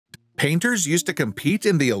Painters used to compete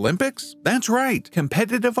in the Olympics? That's right.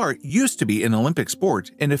 Competitive art used to be an Olympic sport,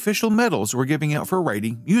 and official medals were given out for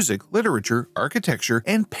writing, music, literature, architecture,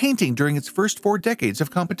 and painting during its first 4 decades of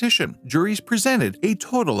competition. Juries presented a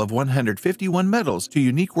total of 151 medals to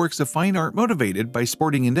unique works of fine art motivated by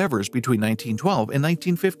sporting endeavors between 1912 and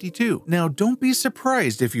 1952. Now, don't be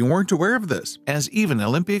surprised if you weren't aware of this, as even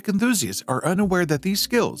Olympic enthusiasts are unaware that these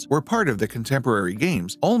skills were part of the contemporary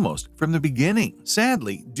games almost from the beginning.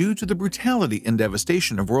 Sadly, due to the brutality and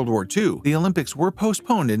devastation of World War II, the Olympics were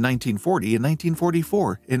postponed in 1940 and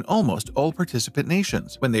 1944 in almost all participant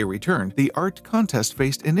nations. When they returned, the art contest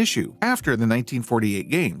faced an issue. After the 1948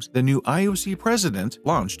 Games, the new IOC president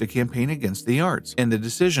launched a campaign against the arts, and the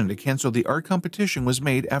decision to cancel the art competition was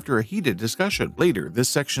made after a heated discussion. Later, this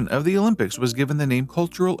section of the Olympics was given the name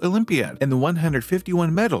Cultural Olympiad, and the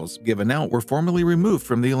 151 medals given out were formally removed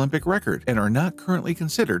from the Olympic record and are not currently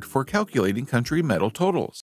considered for calculating country medal totals.